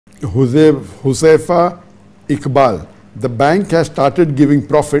Huzaifa Iqbal, the bank has started giving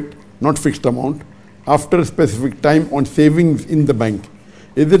profit, not fixed amount, after a specific time on savings in the bank.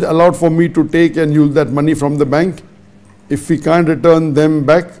 Is it allowed for me to take and use that money from the bank? If we can't return them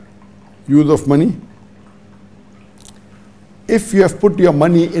back, use of money? If you have put your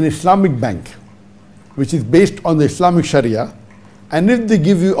money in Islamic bank, which is based on the Islamic Sharia, and if they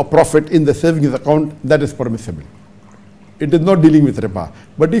give you a profit in the savings account, that is permissible. It is not dealing with riba.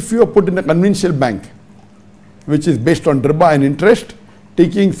 But if you are put in a conventional bank, which is based on riba and interest,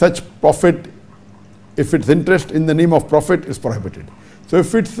 taking such profit, if it's interest in the name of profit, is prohibited. So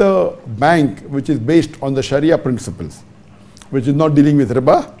if it's a bank which is based on the Sharia principles, which is not dealing with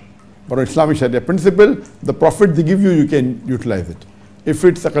riba, but on Islamic Sharia principle, the profit they give you, you can utilize it. If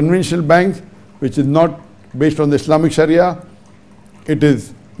it's a conventional bank, which is not based on the Islamic Sharia, it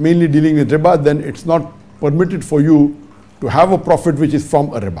is mainly dealing with riba, then it's not permitted for you to have a profit which is from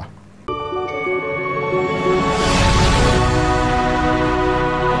a riba.